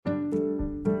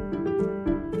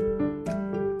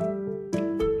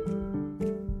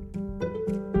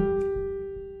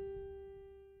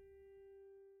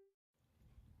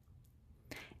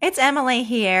It's Emily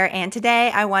here, and today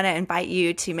I want to invite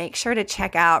you to make sure to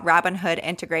check out Robinhood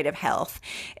Integrative Health.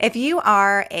 If you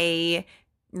are a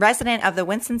resident of the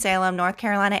Winston-Salem, North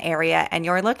Carolina area, and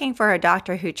you're looking for a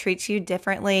doctor who treats you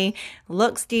differently,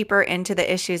 looks deeper into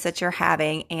the issues that you're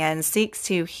having, and seeks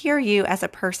to hear you as a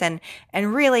person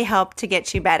and really help to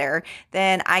get you better,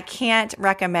 then I can't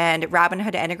recommend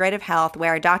Robinhood Integrative Health,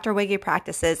 where Dr. Wiggy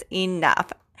practices,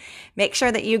 enough. Make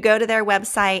sure that you go to their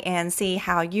website and see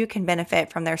how you can benefit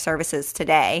from their services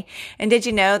today. And did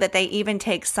you know that they even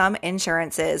take some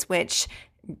insurances, which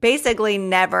basically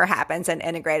never happens in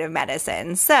integrative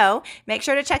medicine? So make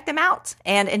sure to check them out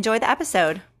and enjoy the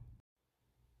episode.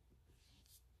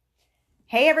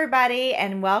 Hey everybody,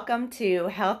 and welcome to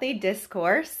Healthy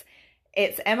Discourse.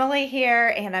 It's Emily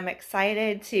here, and I'm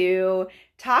excited to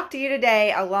talk to you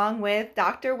today along with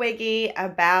Dr. Wiggy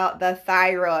about the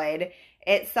thyroid.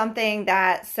 It's something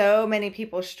that so many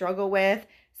people struggle with,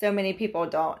 so many people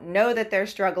don't know that they're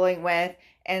struggling with,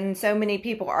 and so many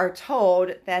people are told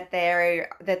that their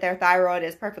thyroid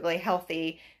is perfectly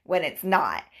healthy when it's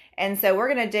not. And so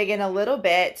we're going to dig in a little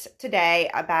bit today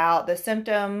about the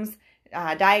symptoms,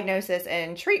 diagnosis,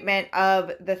 and treatment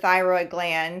of the thyroid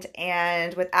gland.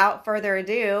 And without further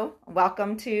ado,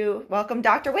 welcome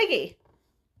Dr. Wiggy.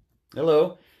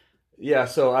 Hello. Yeah,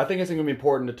 so I think it's going to be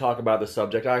important to talk about the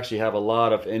subject. I actually have a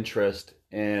lot of interest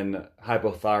in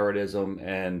hypothyroidism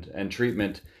and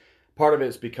treatment. Part of it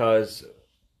is because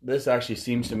this actually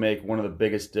seems to make one of the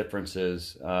biggest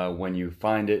differences when you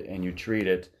find it and you treat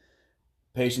it.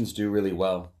 Patients do really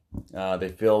well. They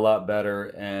feel a lot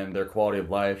better, and their quality of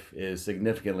life is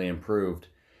significantly improved.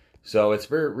 So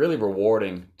it's really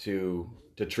rewarding to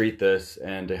treat this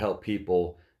and to help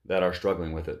people that are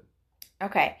struggling with it.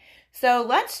 Okay. So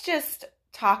let's just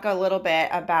talk a little bit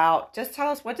about, just tell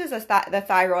us, what does the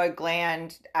thyroid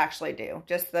gland actually do?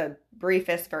 Just the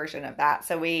briefest version of that,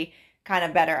 so we kind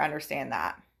of better understand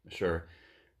that. Sure.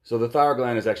 So the thyroid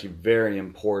gland is actually very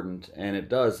important, and it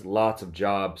does lots of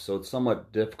jobs, so it's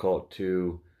somewhat difficult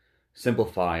to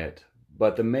simplify it.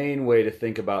 But the main way to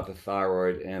think about the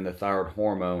thyroid and the thyroid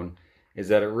hormone is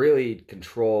that it really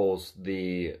controls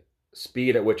the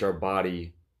speed at which our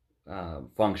body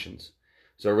functions.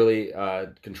 So it really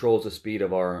controls the speed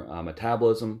of our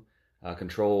metabolism,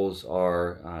 controls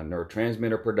our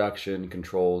neurotransmitter production,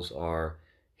 controls our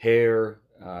hair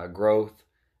growth,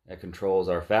 it controls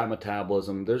our fat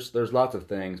metabolism. There's lots of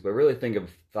things, but really think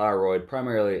of thyroid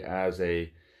primarily as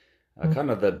a kind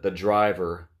of the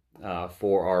driver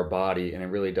for our body, and it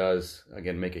really does,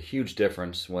 again, make a huge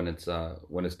difference when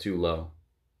it's too low.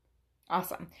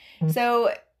 Awesome.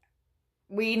 So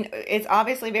it's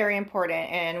obviously very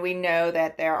important, and we know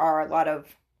that there are a lot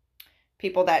of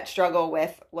people that struggle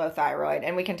with low thyroid,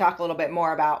 and we can talk a little bit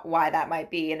more about why that might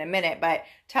be in a minute. But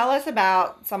tell us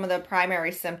about some of the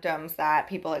primary symptoms that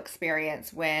people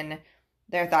experience when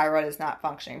their thyroid is not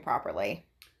functioning properly.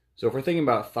 So if we're thinking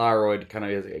about thyroid kind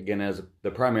of as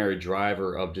the primary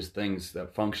driver of just things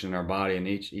that function in our body and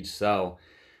each cell,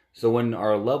 so when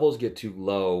our levels get too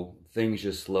low, things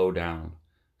just slow down.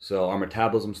 So our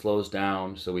metabolism slows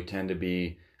down, so we tend to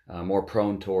be more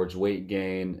prone towards weight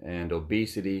gain and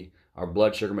obesity. Our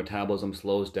blood sugar metabolism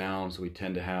slows down, so we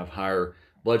tend to have higher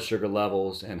blood sugar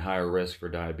levels and higher risk for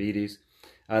diabetes.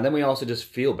 And then we also just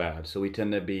feel bad, so we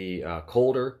tend to be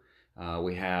colder.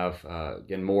 We have,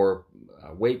 again, more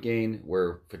weight gain.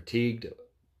 We're fatigued,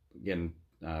 again,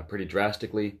 pretty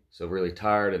drastically, so really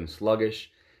tired and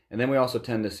sluggish. And then we also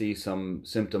tend to see some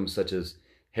symptoms such as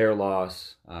hair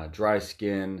loss, dry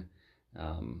skin.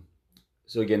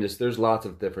 So again, there's lots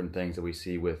of different things that we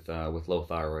see with low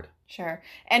thyroid. Sure.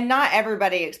 And not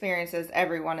everybody experiences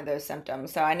every one of those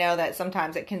symptoms. So I know that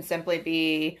sometimes it can simply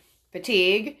be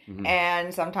fatigue, mm-hmm.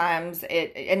 and sometimes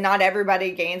and not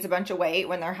everybody gains a bunch of weight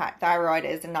when their thyroid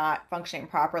is not functioning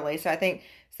properly. So I think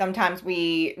sometimes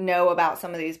we know about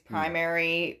some of these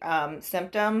primary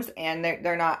symptoms, and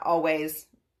they're not always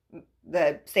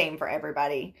the same for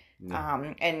everybody.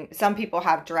 Yeah. And some people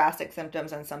have drastic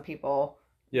symptoms and some people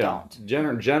don't.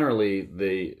 Generally,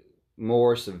 the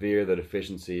more severe the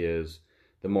deficiency is,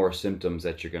 the more symptoms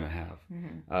that you're going to have.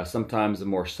 Mm-hmm. Sometimes the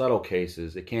more subtle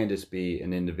cases, it can just be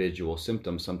an individual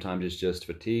symptom. Sometimes it's just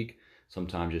fatigue.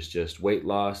 Sometimes it's just weight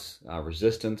loss,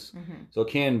 resistance. Mm-hmm. So it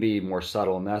can be more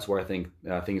subtle, and that's where I think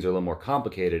things are a little more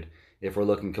complicated. If we're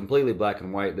looking completely black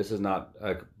and white, this is not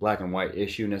a black and white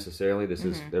issue necessarily. This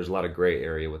is there's a lot of gray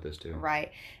area with this too.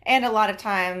 Right. And a lot of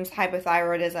times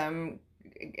hypothyroidism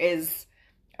is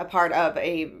a part of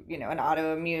an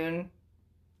autoimmune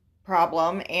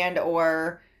problem, and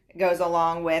or goes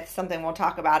along with something we'll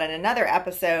talk about in another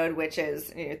episode, which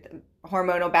is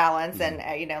hormonal balance. And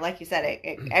like you said,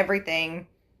 everything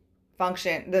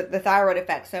function, the thyroid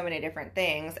affects so many different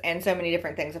things, and so many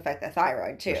different things affect the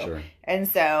thyroid too. For sure. And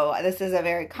so this is a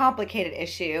very complicated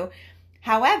issue.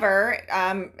 However,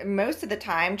 most of the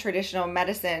time, traditional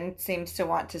medicine seems to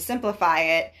want to simplify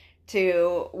it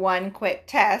to one quick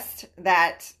test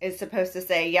that is supposed to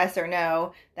say yes or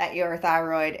no that your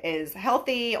thyroid is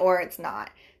healthy or it's not.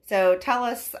 So tell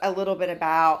us a little bit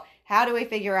about how do we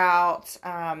figure out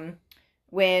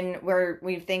when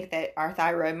we think that our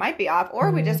thyroid might be off,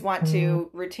 or we just want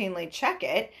to routinely check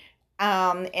it,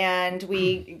 and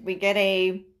we get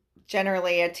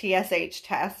generally a TSH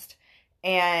test,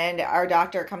 and our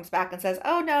doctor comes back and says,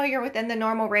 "Oh no, you're within the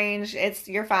normal range.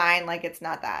 You're fine. Like, it's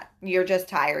not that. You're just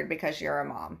tired because you're a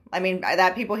mom." I mean,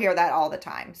 that people hear that all the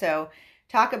time. So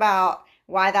talk about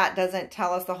why that doesn't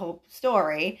tell us the whole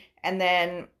story, and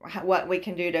then what we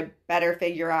can do to better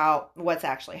figure out what's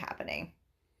actually happening.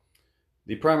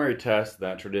 The primary test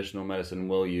that traditional medicine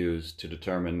will use to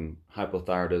determine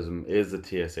hypothyroidism is the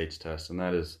TSH test, and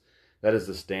that is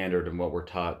the standard of what we're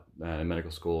taught in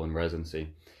medical school and residency.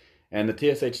 And the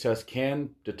TSH test can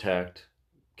detect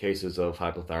cases of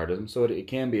hypothyroidism, so it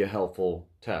can be a helpful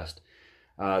test.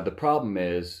 The problem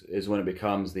is when it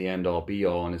becomes the end-all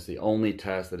be-all, and it's the only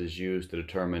test that is used to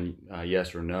determine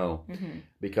yes or no,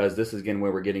 because this is, again,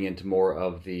 where we're getting into more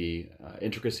of the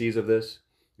intricacies of this.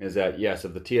 Is that, yes,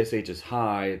 if the TSH is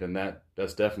high, then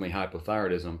that's definitely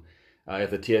hypothyroidism.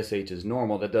 If the TSH is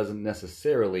normal, that doesn't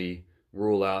necessarily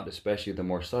rule out, especially the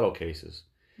more subtle cases.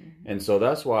 And so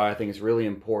that's why I think it's really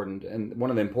important, and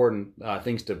one of the important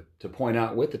things to point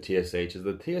out with the TSH is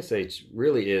the TSH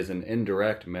really is an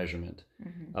indirect measurement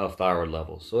of thyroid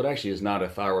levels. So it actually is not a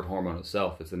thyroid hormone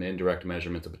itself. It's an indirect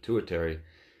measurement, a pituitary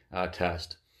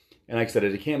test. And like I said,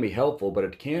 it can be helpful, but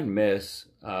it can miss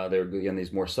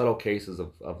these more subtle cases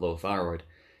of low thyroid.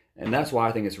 And that's why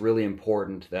I think it's really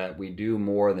important that we do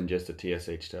more than just a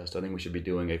TSH test. I think we should be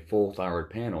doing a full thyroid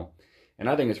panel. And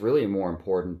I think it's really more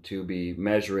important to be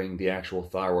measuring the actual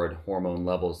thyroid hormone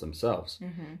levels themselves.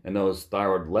 And those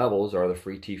thyroid levels are the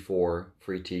free T4,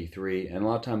 free T3, and a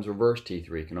lot of times reverse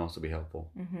T3 can also be helpful.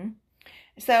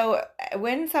 So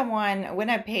when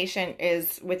a patient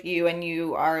is with you and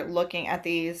you are looking at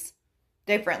these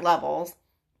different levels,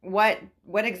 what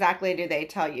exactly do they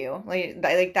tell you? Like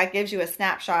that gives you a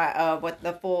snapshot of what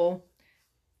the full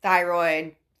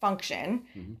thyroid function.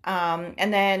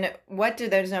 And then what do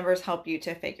those numbers help you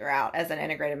to figure out as an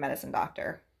integrative medicine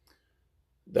doctor?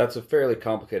 That's a fairly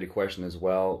complicated question as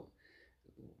well.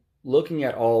 Looking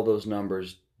at all those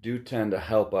numbers do tend to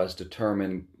help us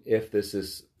determine if this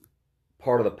is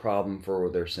part of the problem for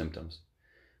their symptoms.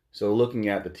 So looking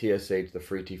at the TSH, the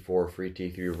free T4, free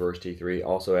T3, reverse T3,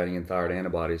 also adding in thyroid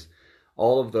antibodies,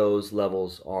 all of those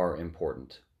levels are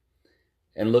important.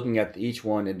 And looking at each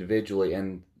one individually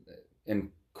and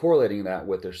correlating that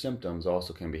with their symptoms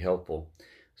also can be helpful.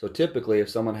 So typically, if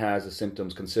someone has the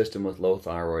symptoms consistent with low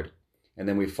thyroid, and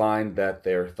then we find that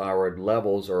their thyroid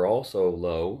levels are also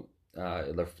low,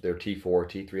 their T4,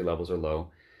 T3 levels are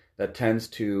low, that tends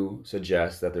to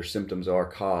suggest that their symptoms are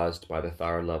caused by the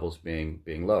thyroid levels being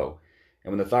low.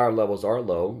 And when the thyroid levels are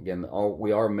low, again,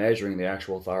 we are measuring the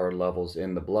actual thyroid levels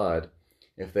in the blood.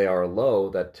 If they are low,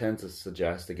 that tends to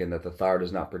suggest, again, that the thyroid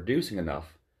is not producing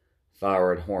enough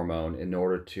thyroid hormone in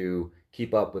order to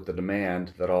keep up with the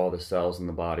demand that all the cells in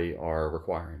the body are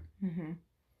requiring.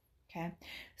 Okay.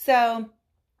 So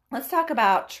let's talk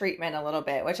about treatment a little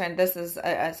bit, this is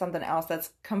something else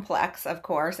that's complex, of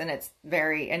course, and it's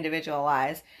very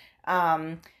individualized.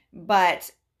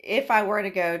 But if I were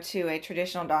to go to a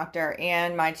traditional doctor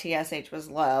and my TSH was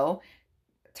low,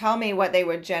 tell me what they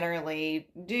would generally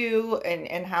do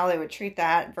and how they would treat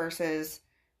that versus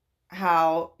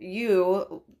how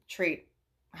you treat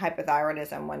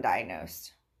hypothyroidism when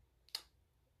diagnosed.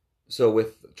 So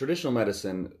with traditional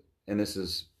medicine, and this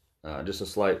is just a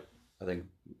slight, I think,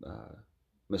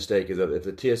 mistake, is that if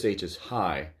the TSH is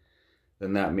high,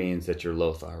 then that means that you're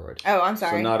low thyroid. Oh, I'm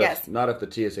sorry. So not if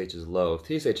the TSH is low. If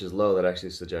TSH is low, that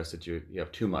actually suggests that you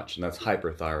have too much, and that's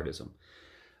hyperthyroidism.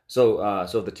 So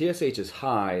if the TSH is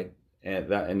high, and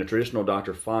the traditional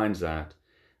doctor finds that,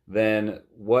 then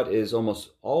what is almost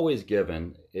always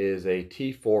given is a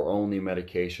T4 only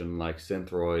medication like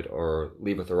Synthroid or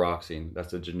levothyroxine.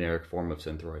 That's a generic form of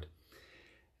Synthroid.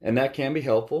 And that can be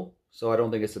helpful. So I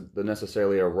don't think it's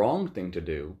necessarily a wrong thing to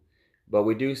do. But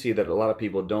we do see that a lot of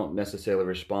people don't necessarily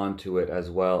respond to it as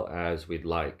well as we'd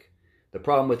like. The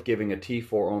problem with giving a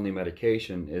T4 only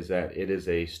medication is that it is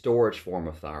a storage form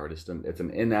of thyroid. It's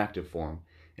an inactive form.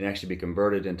 It actually be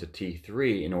converted into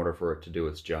T3 in order for it to do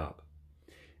its job.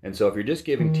 And so if you're just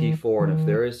giving T4, and if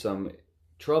there is some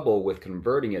trouble with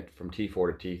converting it from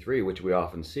T4 to T3, which we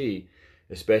often see,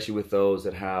 especially with those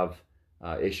that have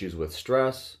issues with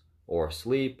stress or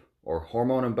sleep or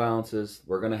hormone imbalances.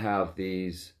 We're going to have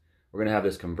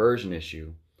this conversion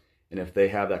issue. And if they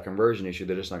have that conversion issue,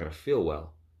 they're just not going to feel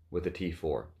well with the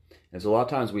T4. And so a lot of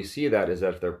times we see that is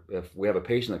that if we have a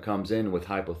patient that comes in with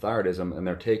hypothyroidism and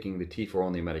they're taking the T4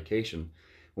 only medication,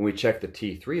 when we check the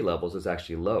T3 levels, it's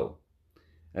actually low.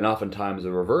 And oftentimes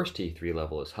the reverse T3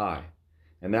 level is high.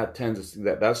 And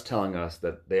that's telling us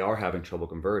that they are having trouble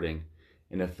converting.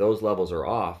 And if those levels are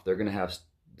off, they're going to have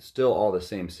still all the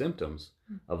same symptoms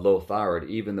of low thyroid,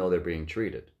 even though they're being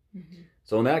treated. Mm-hmm.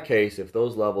 So in that case, if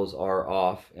those levels are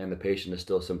off and the patient is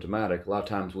still symptomatic, a lot of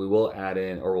times we will add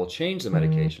in or we'll change the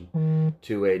medication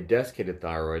to a desiccated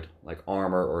thyroid like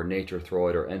Armour or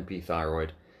Nature-Throid or NP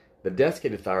thyroid. The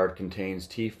desiccated thyroid contains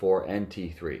T4 and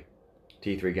T3,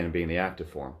 T3 again being the active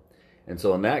form. And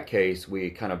so in that case, we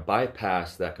kind of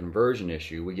bypass that conversion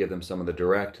issue. We give them some of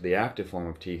the active form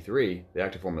of T3, the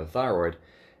active form of the thyroid,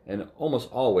 and almost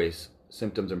always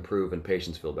symptoms improve and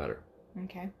patients feel better.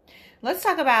 Okay. Let's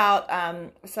talk about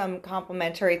some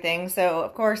complementary things. So,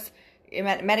 of course,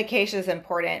 medication is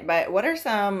important, but what are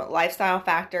some lifestyle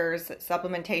factors,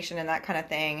 supplementation and that kind of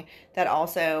thing that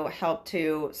also help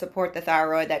to support the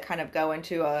thyroid that kind of go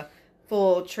into a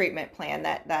full treatment plan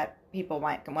that people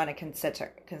might want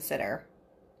to consider?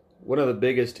 One of the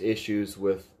biggest issues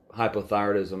with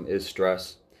hypothyroidism is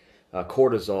stress.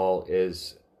 Cortisol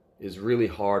is really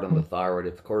hard on the thyroid.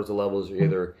 If the cortisol levels are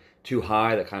either too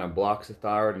high, that kind of blocks the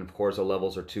thyroid, and if cortisol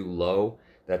levels are too low,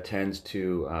 that tends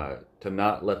to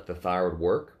not let the thyroid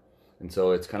work. And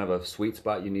so it's kind of a sweet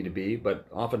spot you need to be. But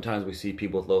oftentimes we see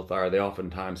people with low thyroid, they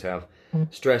oftentimes have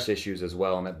stress issues as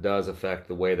well, and that does affect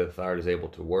the way that the thyroid is able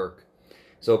to work.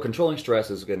 So controlling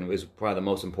stress is probably the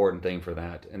most important thing for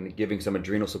that, and giving some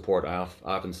adrenal support. I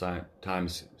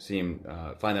oftentimes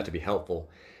find that to be helpful.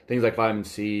 Things like vitamin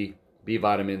C, B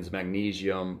vitamins,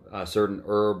 magnesium, certain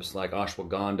herbs like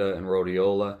ashwagandha and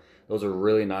rhodiola. Those are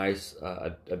really nice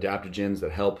adaptogens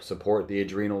that help support the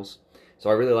adrenals. So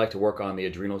I really like to work on the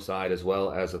adrenal side as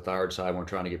well as the thyroid side when we're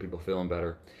trying to get people feeling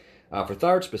better. For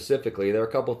thyroid specifically, there are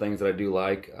a couple of things that I do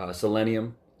like.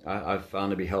 Selenium I've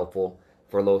found to be helpful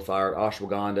for low thyroid.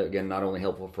 Ashwagandha, again, not only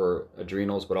helpful for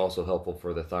adrenals, but also helpful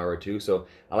for the thyroid too. So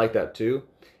I like that too.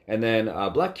 And then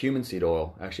black cumin seed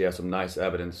oil actually has some nice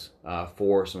evidence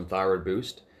for some thyroid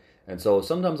boost. And so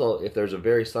sometimes if there's a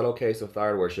very subtle case of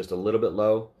thyroid where it's just a little bit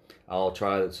low, I'll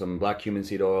try some black cumin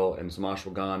seed oil and some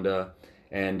ashwagandha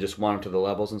and just monitor the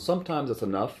levels. And sometimes it's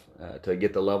enough to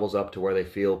get the levels up to where they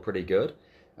feel pretty good.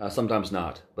 Sometimes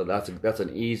not, but that's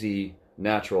an easy,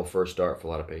 natural first start for a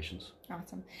lot of patients.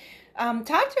 Awesome.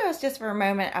 Talk to us just for a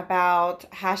moment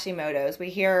about Hashimoto's. We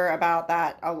hear about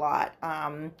that a lot.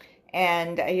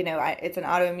 And, it's an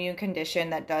autoimmune condition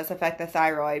that does affect the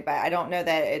thyroid, but I don't know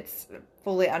that it's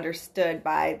fully understood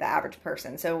by the average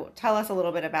person. So tell us a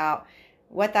little bit about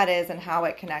what that is and how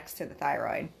it connects to the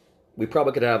thyroid. We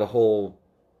probably could have a whole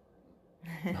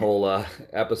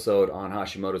episode on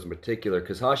Hashimoto's in particular,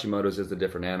 because Hashimoto's is a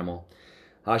different animal.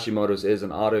 Hashimoto's is an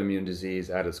autoimmune disease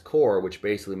at its core, which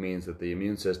basically means that the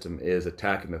immune system is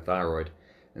attacking the thyroid.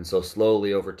 And so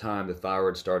slowly over time, the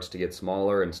thyroid starts to get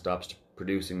smaller and stops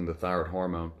producing the thyroid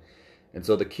hormone. And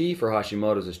so the key for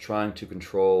Hashimoto's is trying to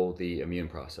control the immune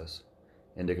process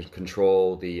and to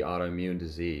control the autoimmune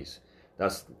disease.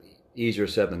 That's easier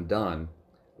said than done,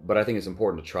 but I think it's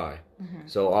important to try. Mm-hmm.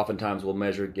 So oftentimes we'll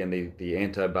measure, again, the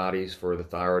antibodies for the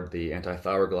thyroid, the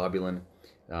antithyroglobulin,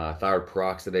 thyroid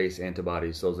peroxidase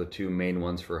antibodies. Those are the two main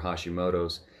ones for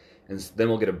Hashimoto's. And then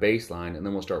we'll get a baseline, and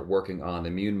then we'll start working on the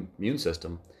immune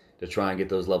system to try and get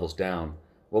those levels down.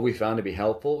 What we found to be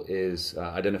helpful is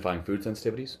identifying food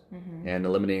sensitivities and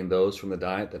eliminating those from the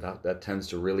diet. That tends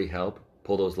to really help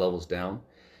pull those levels down.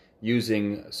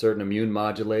 Using certain immune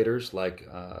modulators like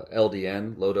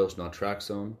LDN, low-dose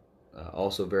naltrexone,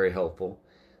 also very helpful.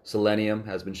 Selenium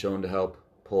has been shown to help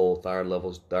pull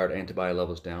thyroid antibody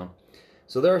levels down.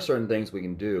 So there are certain things we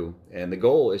can do, and the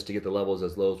goal is to get the levels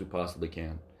as low as we possibly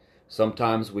can.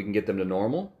 Sometimes we can get them to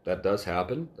normal. That does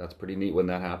happen. That's pretty neat when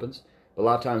that happens. But a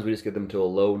lot of times we just get them to a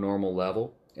low normal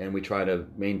level, and we try to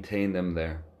maintain them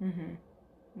there. Mm-hmm.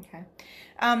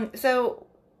 Okay. So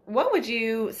what would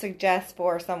you suggest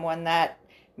for someone that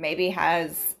maybe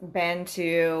has been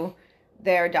to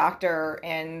their doctor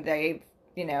and they've,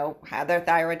 had their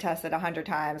thyroid tested 100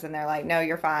 times and they're like, no,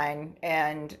 you're fine.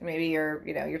 And maybe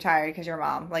you're tired because you're a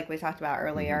mom, like we talked about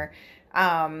earlier.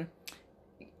 Mm-hmm.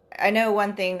 I know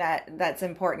one thing that's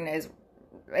important is,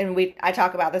 and I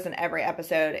talk about this in every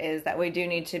episode, is that we do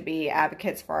need to be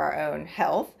advocates for our own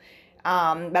health.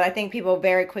 But I think people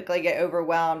very quickly get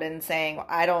overwhelmed in saying,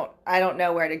 I don't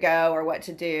know where to go or what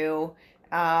to do.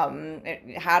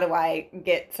 How do I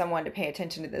get someone to pay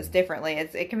attention to this differently?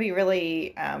 It can be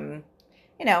really,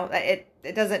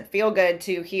 it doesn't feel good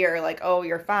to hear like, oh,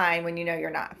 you're fine when you know you're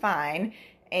not fine.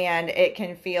 And it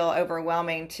can feel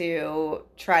overwhelming to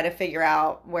try to figure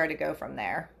out where to go from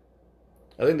there.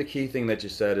 I think the key thing that you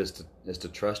said is to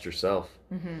trust yourself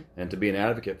and to be an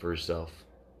advocate for yourself,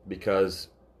 because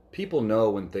people know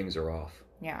when things are off.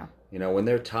 Yeah. When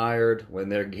they're tired, when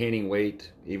they're gaining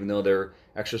weight, even though they're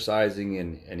exercising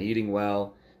and eating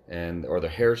well, or their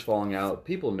hair's falling out,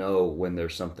 people know when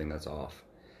there's something that's off.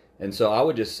 And so I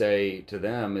would just say to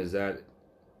them is that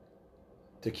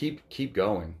to keep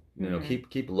going,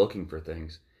 keep looking for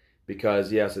things,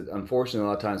 because yes, unfortunately, a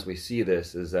lot of times we see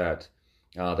this is that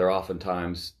they're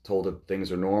oftentimes told that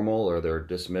things are normal, or they're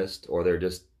dismissed, or they're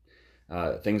just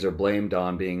things are blamed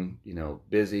on being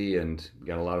busy and you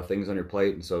got a lot of things on your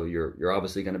plate, and so you're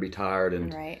obviously going to be tired,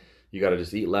 and right. You got to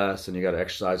just eat less and you got to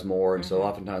exercise more, and so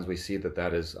oftentimes we see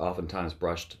that is oftentimes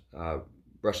brushed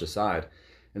aside.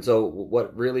 And so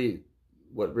what really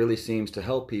seems to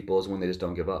help people is when they just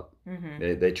don't give up.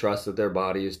 They trust that their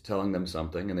body is telling them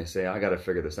something, and they say, I got to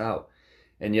figure this out.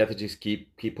 And you have to just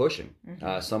keep pushing.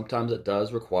 Sometimes it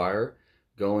does require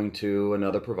going to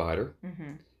another provider.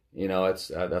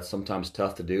 That's sometimes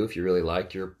tough to do if you really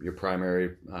like your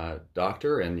primary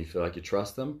doctor and you feel like you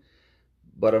trust them.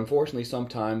 But unfortunately,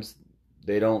 sometimes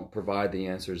they don't provide the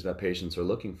answers that patients are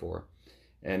looking for.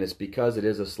 And it's because it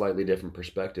is a slightly different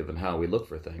perspective in how we look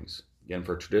for things. Again,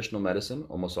 for traditional medicine,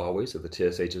 almost always, if the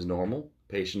TSH is normal,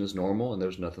 patient is normal, and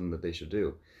there's nothing that they should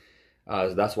do.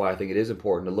 That's why I think it is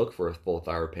important to look for a full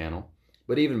thyroid panel.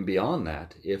 But even beyond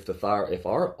that, if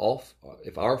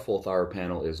our full thyroid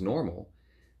panel is normal,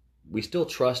 we still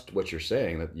trust what you're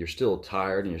saying, that you're still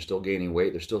tired and you're still gaining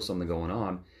weight, there's still something going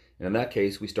on. And in that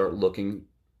case, we start looking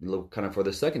kind of for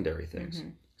the secondary things.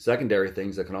 Secondary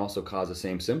things that can also cause the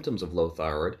same symptoms of low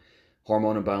thyroid.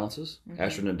 Hormone imbalances,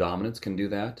 estrogen dominance can do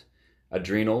that.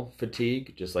 Adrenal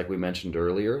fatigue, just like we mentioned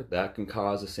earlier, that can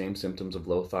cause the same symptoms of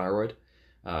low thyroid.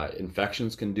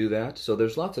 Infections can do that. So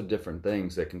there's lots of different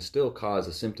things that can still cause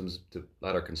the symptoms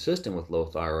that are consistent with low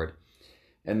thyroid.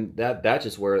 And that's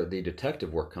just where the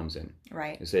detective work comes in.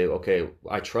 Right. You say, okay,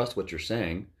 I trust what you're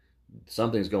saying.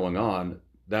 Something's going on.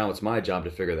 Now it's my job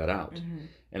to figure that out.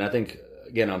 And I think,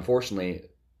 again, unfortunately,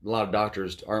 a lot of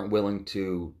doctors aren't willing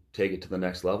to take it to the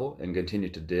next level and continue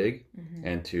to dig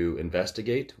and to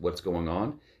investigate what's going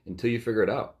on until you figure it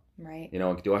out. Right.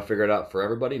 Do I figure it out for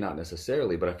everybody? Not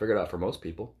necessarily, but I figure it out for most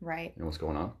people. Right. What's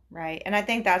going on. Right. And I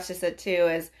think that's just it too,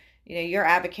 is, you're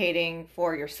advocating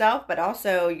for yourself, but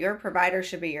also your provider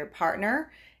should be your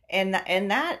partner in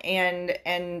that,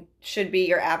 and should be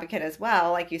your advocate as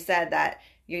well. Like you said, that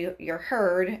you're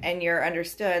heard and you're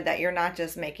understood, that you're not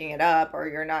just making it up, or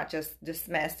you're not just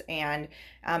dismissed. And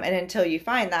until you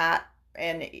find that,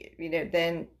 and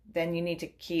then you need to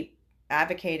keep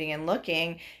advocating and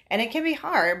looking. And it can be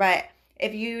hard, but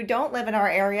if you don't live in our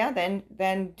area,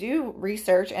 then do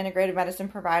research integrative medicine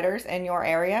providers in your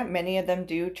area. Many of them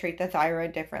do treat the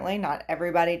thyroid differently. Not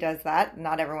everybody does that.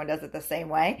 Not everyone does it the same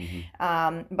way.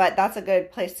 But that's a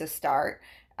good place to start.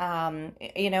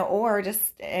 Or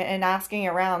just in asking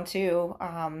around too.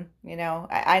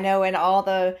 I know in all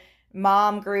the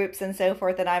mom groups and so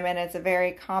forth that I'm in, it's a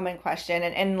very common question,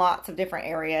 and in lots of different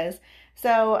areas.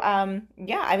 So,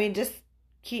 just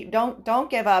don't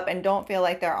give up, and don't feel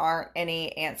like there aren't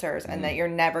any answers and that you're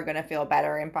never going to feel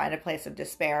better and find a place of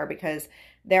despair, because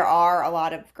there are a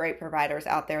lot of great providers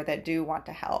out there that do want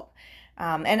to help.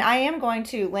 And I am going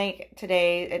to link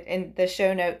today in the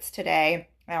show notes today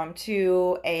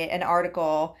to an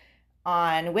article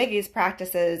on Wiggy's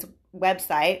Practice's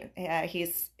website.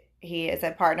 He is a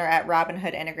partner at Robin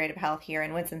Hood Integrative Health here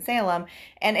in Winston-Salem.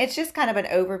 And it's just kind of an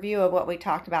overview of what we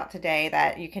talked about today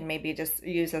that you can maybe just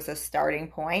use as a starting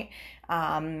point.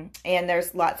 And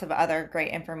there's lots of other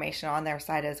great information on their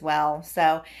site as well.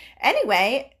 So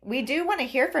anyway, we do want to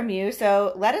hear from you.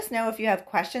 So let us know if you have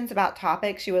questions about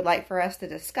topics you would like for us to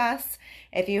discuss.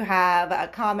 If you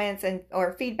have comments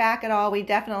or feedback at all, we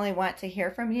definitely want to hear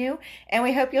from you. And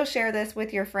we hope you'll share this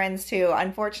with your friends too.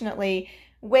 Unfortunately,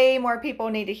 way more people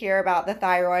need to hear about the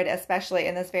thyroid, especially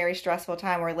in this very stressful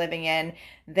time we're living in,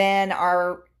 than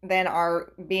are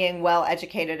being well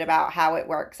educated about how it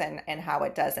works and how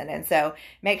it doesn't. And so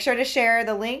make sure to share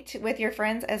the link with your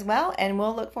friends as well, and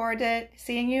we'll look forward to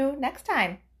seeing you next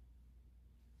time.